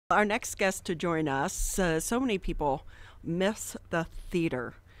Our next guest to join us, so many people miss the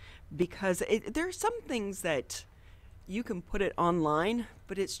theater because there are some things that you can put it online,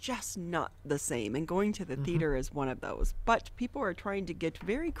 but it's just not the same. And going to the Hmm. theater is one of those. But people are trying to get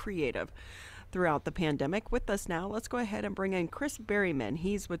very creative throughout the pandemic. With us now, let's go ahead and bring in Chris Berryman.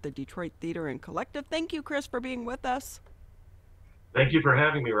 He's with the Detroit Theater and Collective. Thank you, Chris, for being with us. Thank you for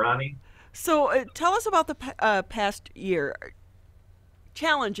having me, Ronnie. So, tell us about the past year.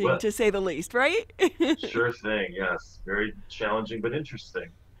 Challenging, Well, to say the least, right? sure thing. Yes, very challenging but interesting.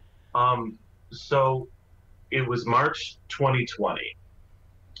 Um, so it was March 2020,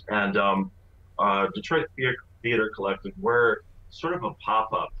 and Detroit Theater Collective, we're sort of a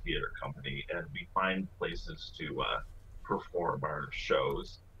pop-up theater company, and we find places to perform our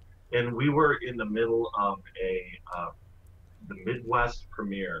shows. And we were in the middle of the Midwest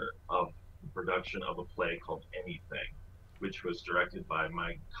premiere of the production of a play called Anything, which was directed by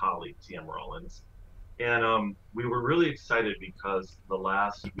my colleague T.M. Rollins. And we were really excited because the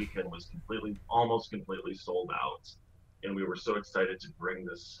last weekend was almost completely sold out. And we were so excited to bring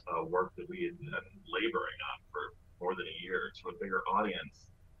this work that we had been laboring on for more than a year to a bigger audience.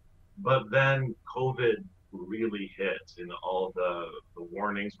 But then COVID really hit, and all the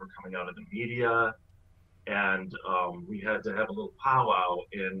warnings were coming out of the media, and we had to have a little powwow.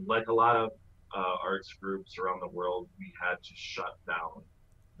 And like a lot of arts groups around the world, we had to shut down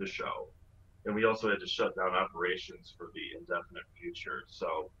the show, and we also had to shut down operations for the indefinite future.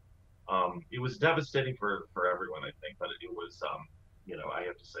 So it was devastating for everyone, I think, but it was, I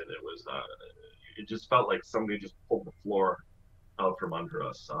have to say that it just felt like somebody just pulled the floor out from under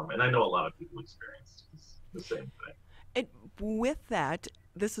us. And I know a lot of people experienced the same thing. And with that,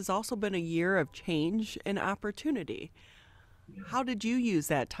 this has also been a year of change and opportunity. Yeah. How did you use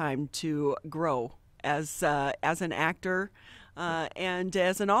that time to grow as an actor and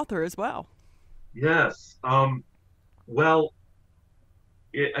as an author as well? Yes. Well,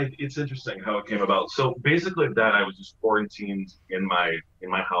 it's interesting how it came about. So basically, that I was just quarantined in my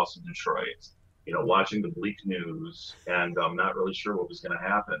house in Detroit, watching the bleak news, and not really sure what was going to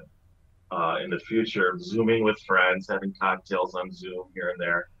happen in the future. Zooming with friends, having cocktails on Zoom here and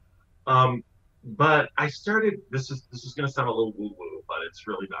there. Um, but I started. This is going to sound a little woo woo, but it's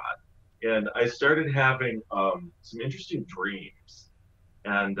really not. And I started having some interesting dreams,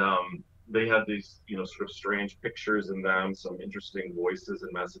 and they had these sort of strange pictures in them, some interesting voices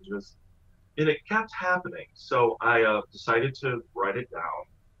and messages, and it kept happening. So I decided to write it down.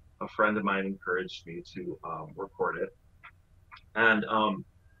 A friend of mine encouraged me to record it, and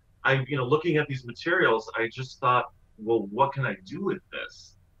looking at these materials, I just thought, well, what can I do with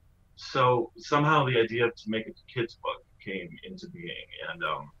this? So somehow the idea to make a kids book came into being,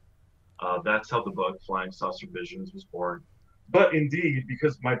 and that's how the book Flying Saucer Visions was born. But indeed,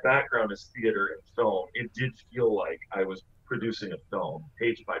 because my background is theater and film, it did feel like I was producing a film,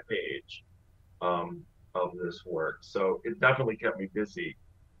 page by page, of this work. So it definitely kept me busy,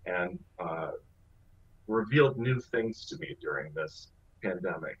 and revealed new things to me during this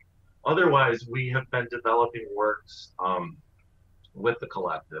pandemic. Otherwise, we have been developing works with the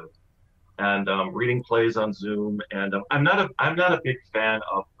collective, and reading plays on Zoom. And I'm not a big fan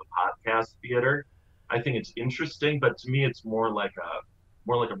of the podcast theater. I think it's interesting, but to me, it's more like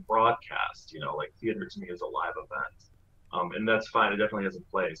a broadcast. Like theater to me is a live event, and that's fine. It definitely has a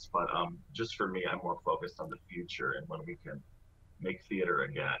place, but just for me, I'm more focused on the future and when we can make theater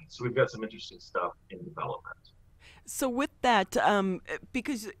again. So we've got some interesting stuff in development. So, with that,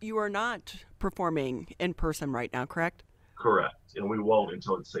 because you are not performing in person right now, correct? Correct, and we won't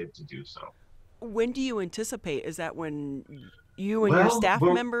until it's safe to do so. When do you anticipate? Is that when you and your Well, staff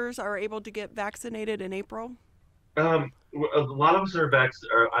we're members are able to get vaccinated in April? a lot of us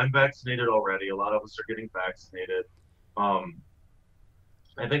I'm vaccinated already. A lot of us are getting vaccinated. Um,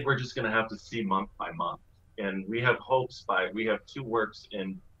 I think we're just going to have to see month by month. And we have two works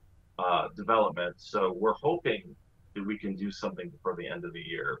in development. So we're hoping that we can do something before the end of the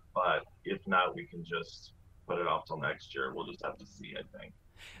year. But if not, we can just put it off till next year. We'll just have to see, I think.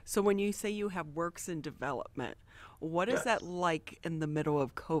 So, when you say you have works in development, what is that Yes. like in the middle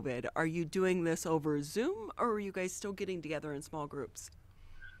of COVID? Are you doing this over Zoom or are you guys still getting together in small groups?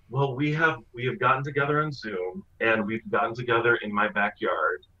 Well, we have gotten together on Zoom, and we've gotten together in my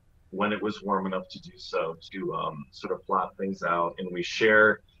backyard when it was warm enough to do so, to sort of plot things out. And we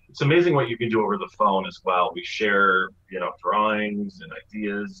share. It's amazing what you can do over the phone as well. We share, drawings and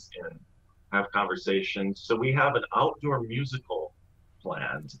ideas and have conversations. So we have an outdoor musical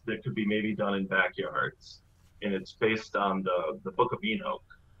planned that could be maybe done in backyards, and it's based on the Book of Enoch.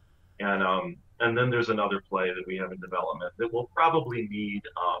 And and then there's another play that we have in development that will probably need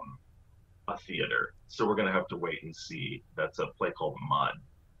a theater. So we're going to have to wait and see. That's a play called Mud,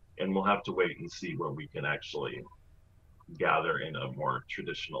 and we'll have to wait and see where we can actually gather in a more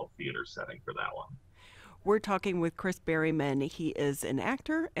traditional theater setting for that one. We're talking with Chris Berryman. He is an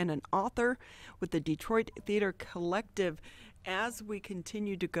actor and an author with the Detroit Theater Collective. As we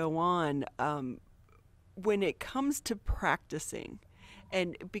continue to go on, when it comes to practicing,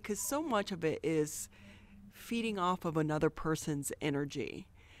 and because so much of it is feeding off of another person's energy,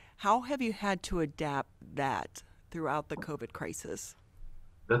 how have you had to adapt that throughout the COVID crisis?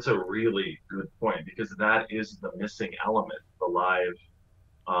 That's a really good point because that is the missing element, the live,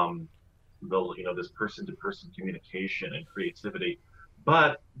 um, this person-to-person communication and creativity.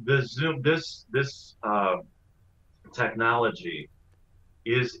 But the Zoom, this technology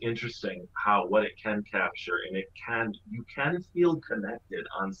is interesting how what it can capture, and you can feel connected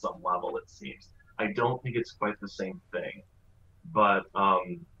on some level, it seems. I don't think it's quite the same thing, but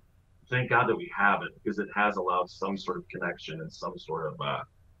thank God that we have it because it has allowed some sort of connection and some sort of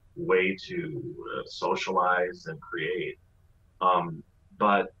way to socialize and create. Um,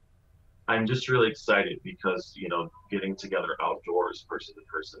 but I'm just really excited because getting together outdoors, person to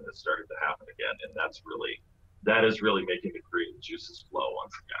person, has started to happen again, and that is really making the creative juices flow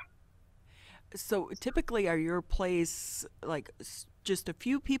once again. So typically, are your plays like just a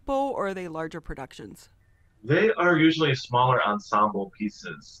few people, or are they larger productions? They are usually smaller ensemble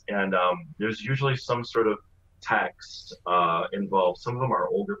pieces, and there's usually some sort of text involved. Some of them are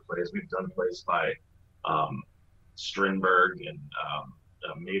older plays. We've done plays by um, Strindberg and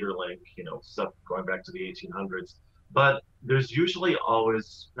Maeterlinck, stuff going back to the 1800s. But there's usually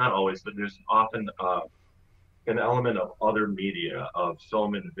always, not always, but there's often an element of other media, of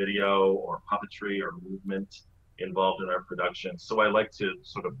film and video, or puppetry, or movement involved in our production. So I like to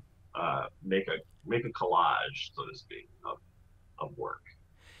sort of make a collage, so to speak, of work.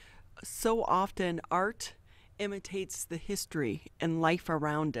 So often, art imitates the history and life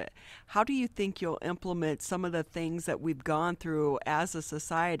around it. How do you think you'll implement some of the things that we've gone through as a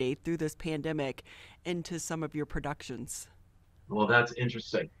society through this pandemic into some of your productions? Well, that's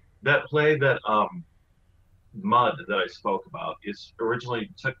interesting. That play that Mud that I spoke about is originally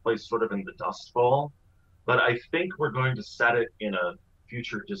took place sort of in the Dust Bowl, but I think we're going to set it in a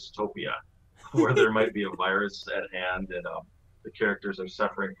future dystopia where there might be a virus at hand and the characters are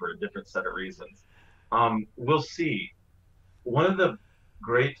suffering for a different set of reasons. We'll see. One of the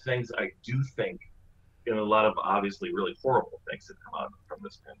great things I do think, in a lot of obviously really horrible things that come out from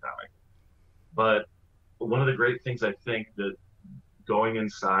this pandemic, but one of the great things I think that going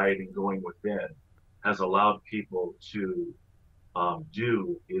inside and going within has allowed people to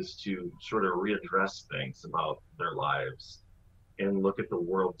do is to sort of readdress things about their lives and look at the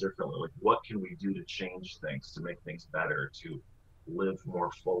world differently. Like, what can we do to change things, to make things better, to live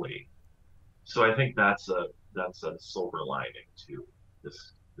more fully? So I think that's a silver lining to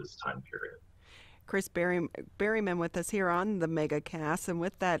this time period. Chris Berryman with us here on the Mega Cast. And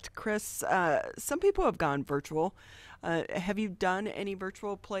with that, Chris, some people have gone virtual. Have you done any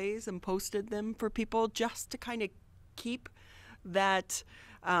virtual plays and posted them for people just to kind of keep that,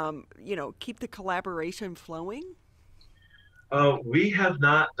 keep the collaboration flowing? We have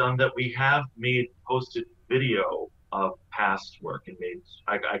not done that. We have made posted video of past work and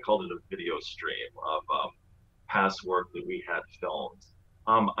I called it a video stream of past work that we had filmed.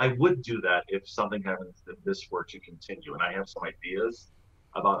 I would do that if something happens that this were to continue, and I have some ideas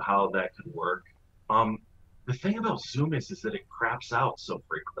about how that could work. Um, the thing about Zoom is that it craps out so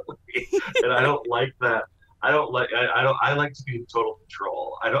frequently, and I don't like that. I don't. I like to be in total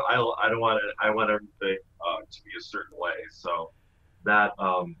control. I don't want it. I want everything to be a certain way. So that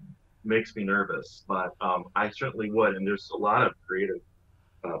makes me nervous. But I certainly would. And there's a lot of creative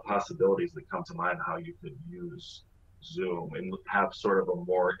possibilities that come to mind how you could use Zoom and have sort of a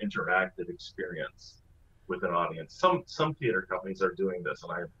more interactive experience with an audience. Some theater companies are doing this,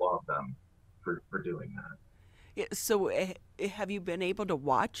 and I applaud them for doing that. Yeah, so, have you been able to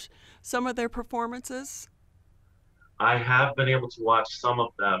watch some of their performances? I have been able to watch some of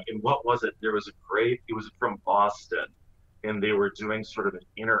them. And what was it? It was from Boston, and they were doing sort of an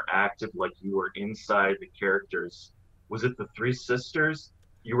interactive, like you were inside the characters. Was it the Three Sisters?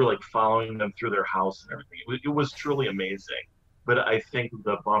 You were like following them through their house and everything. It was truly amazing. But I think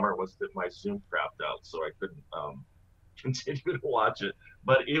the bummer was that my Zoom crapped out, so I couldn't continue to watch it.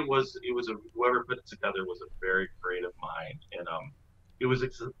 But whoever put it together was a very creative mind, and it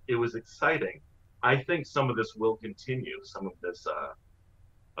was exciting. I think some of this will continue. Some of this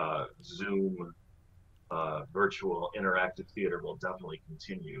Zoom virtual interactive theater will definitely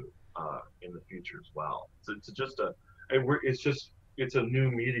continue in the future as well. So it's just it's a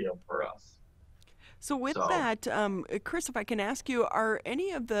new medium for us. So, with So that, Chris, if I can ask you, are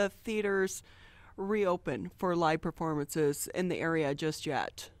any of the theaters reopen for live performances in the area just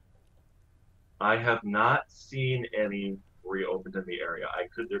yet? I have not seen any reopened in the area. I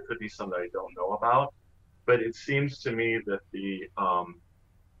could There could be some that I don't know about, but it seems to me that the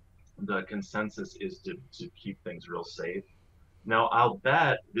consensus is to keep things real safe. Now, I'll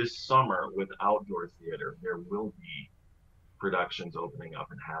bet this summer with outdoor theater, there will be productions opening up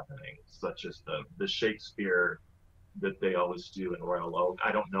and happening, such as the Shakespeare that they always do in Royal Oak.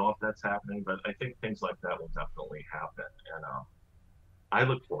 I don't know if that's happening, but I think things like that will definitely happen. And I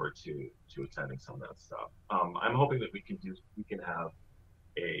look forward to attending some of that stuff. I'm hoping that we can have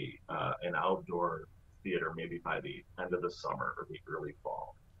a an outdoor theater maybe by the end of the summer or the early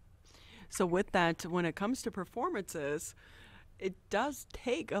fall. So, with that, when it comes to performances, it does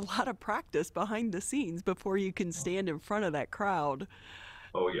take a lot of practice behind the scenes before you can stand in front of that crowd.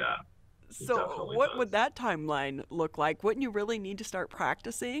 Oh yeah, it So, definitely what would does. that timeline look like? Wouldn't you really need to start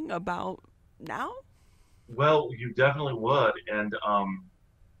practicing about now? Well, you definitely would, and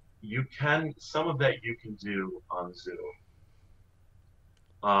you can some of that you can do on Zoom.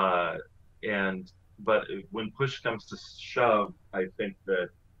 Uh, and but when push comes to shove, I think that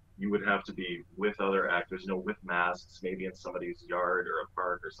you would have to be with other actors, with masks, maybe in somebody's yard or a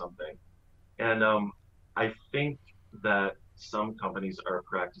park or something. And I think that some companies are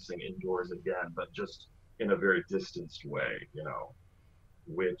practicing indoors again, but just in a very distanced way,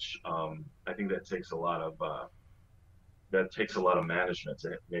 which I think that takes a lot of management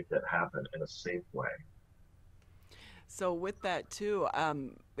to make that happen in a safe way. So, with that, too,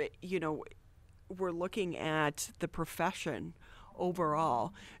 we're looking at the profession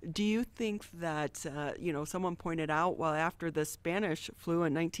overall. Do you think that, someone pointed out, well, after the Spanish flu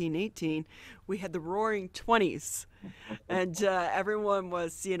in 1918, we had the roaring 20s and everyone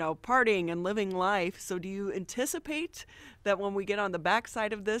was, partying and living life. So, do you anticipate that when we get on the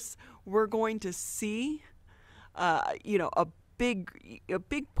backside of this, we're going to see, a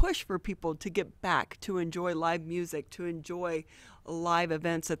big push for people to get back to enjoy live music, to enjoy live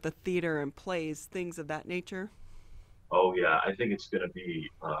events at the theater and plays, things of that nature? Oh yeah, I think it's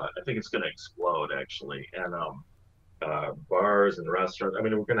gonna explode actually, and bars and restaurants. I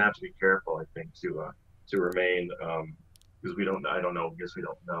mean, we're gonna have to be careful, I think, to remain because I don't know, guess we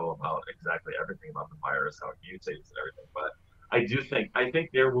don't know about exactly everything about the virus, how it mutates and everything. But I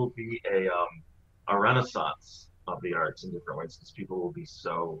think there will be a renaissance of the arts in different ways because people will be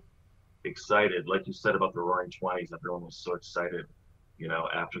so excited, like you said about the Roaring Twenties. Everyone was so excited,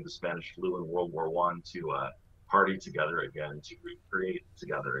 after the Spanish flu and World War One to party together again, to recreate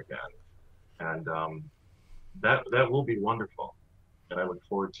together again, and that will be wonderful, and I look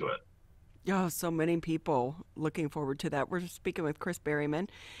forward to it. Oh, so many people looking forward to that. We're speaking with Chris Berryman,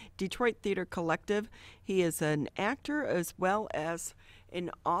 Detroit Theater Collective. He is an actor as well as an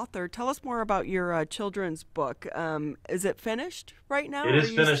author. Tell us more about your children's book. Is it finished right now, It or are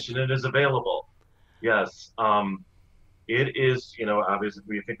is you? finished and it is available. Yes, it is. Obviously,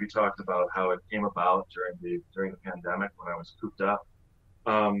 we think we talked about how it came about during the pandemic when I was cooped up.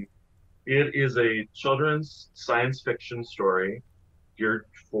 Um, it is a children's science fiction story geared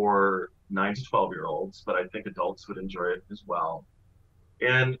for 9 to 12-year-olds, but I think adults would enjoy it as well.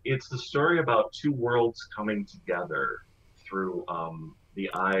 And it's the story about two worlds coming together through the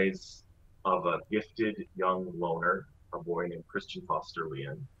eyes of a gifted young loner, a boy named Christian Foster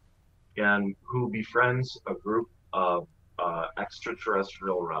Leon, and who befriends a group of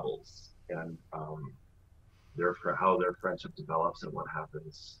extraterrestrial rebels, and how their friendship develops and what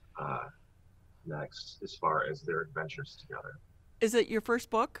happens next as far as their adventures together. Is it your first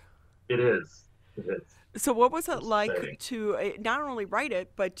book? It is. It is. So, what was it It's like exciting. to not only write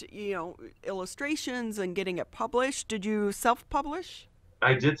it, but illustrations and getting it published? Did you self-publish?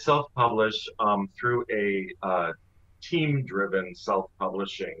 I did self-publish through a team-driven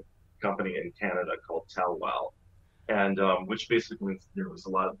self-publishing company in Canada called Tellwell, and which basically means there was a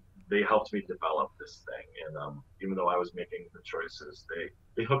lot of they helped me develop this thing, and even though I was making the choices,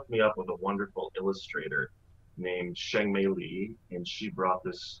 they hooked me up with a wonderful illustrator named Sheng Mei Li, and she brought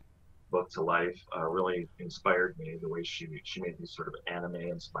this book to life. Really inspired me the way she made these sort of anime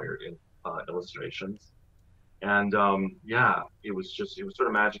inspired illustrations, and yeah, it was sort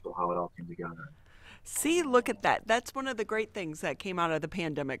of magical how it all came together. See, look at that. That's one of the great things that came out of the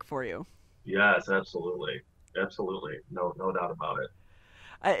pandemic for you. Yes, absolutely, absolutely, no doubt about it.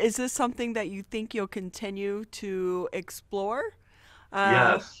 Is this something that you think you'll continue to explore? Uh,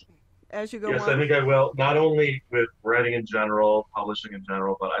 Yes, as you go Yes, I on? think I will. Not only with writing in general, publishing in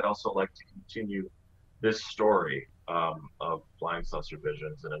general, but I'd also like to continue this story of Flying Saucer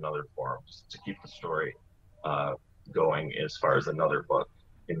Visions in another form, just to keep the story uh, going as far as another book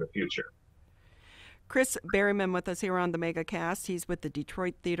in the future. Chris Berryman with us here on the Mega Cast. He's with the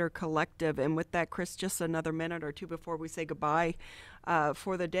Detroit Theater Collective. And with that, Chris, just another minute or two before we say goodbye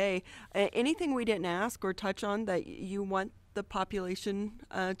for the day. Anything we didn't ask or touch on that you want the population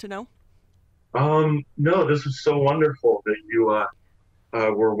to know? No, this was so wonderful that you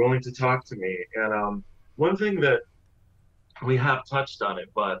were willing to talk to me. And one thing that we have touched on it,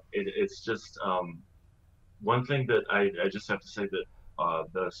 but it's just one thing that I just have to say that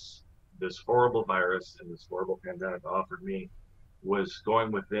this horrible virus and this horrible pandemic offered me was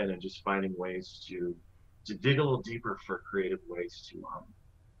going within and just finding ways to dig a little deeper for creative ways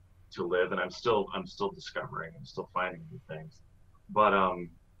to live. And I'm still discovering, I'm still finding new things. But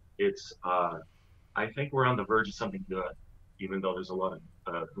it's I think we're on the verge of something good, even though there's a lot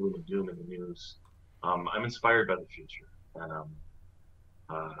of gloom and doom in the news. I'm inspired by the future, and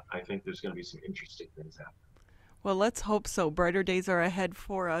I think there's going to be some interesting things happening. Well, let's hope so. Brighter days are ahead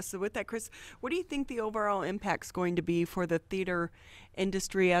for us. So, with that, Chris, what do you think the overall impact's going to be for the theater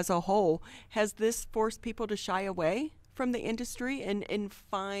industry as a whole? Has this forced people to shy away from the industry and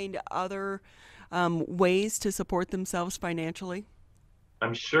find other ways to support themselves financially?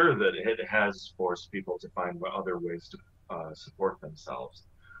 I'm sure that it has forced people to find other ways to support themselves.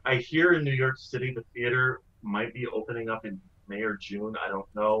 I hear in New York City the theater might be opening up in May or June. I don't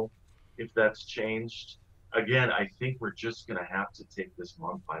know if that's changed. Again, I think we're just going to have to take this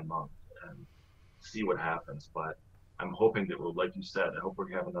month by month and see what happens. But I'm hoping that we'll, like you said, I hope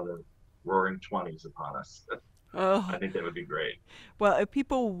we have another roaring 20s upon us. Oh, I think that would be great. well, if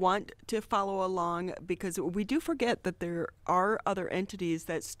people want to follow along, because we do forget that there are other entities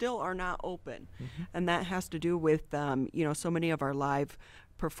that still are not open, Mm-hmm. and that has to do with so many of our live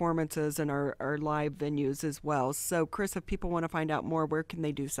performances and our live venues as well. So, Chris, if people want to find out more, where can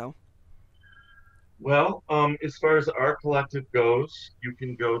they do so? Well, as far as our collective goes, you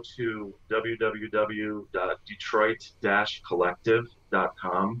can go to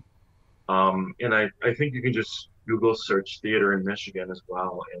www.detroit-collective.com. And I think you can just Google search theater in Michigan as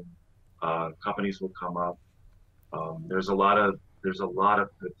well, and companies will come up. There's a lot of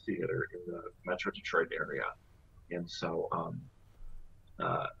good theater in the Metro Detroit area, and so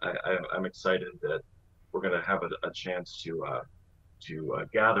I'm excited that we're going to have a chance to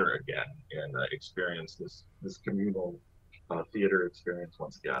gather again and experience this communal theater experience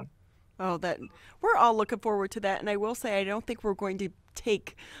once again. Oh, that we're all looking forward to that. And I will say, I don't think we're going to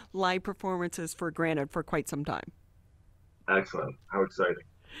take live performances for granted for quite some time. Excellent! How exciting!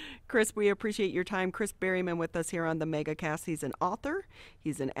 Chris, we appreciate your time. Chris Berryman with us here on the MegaCast. He's an author,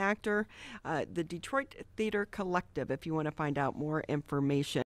 he's an actor, the Detroit Theater Collective, if you want to find out more information.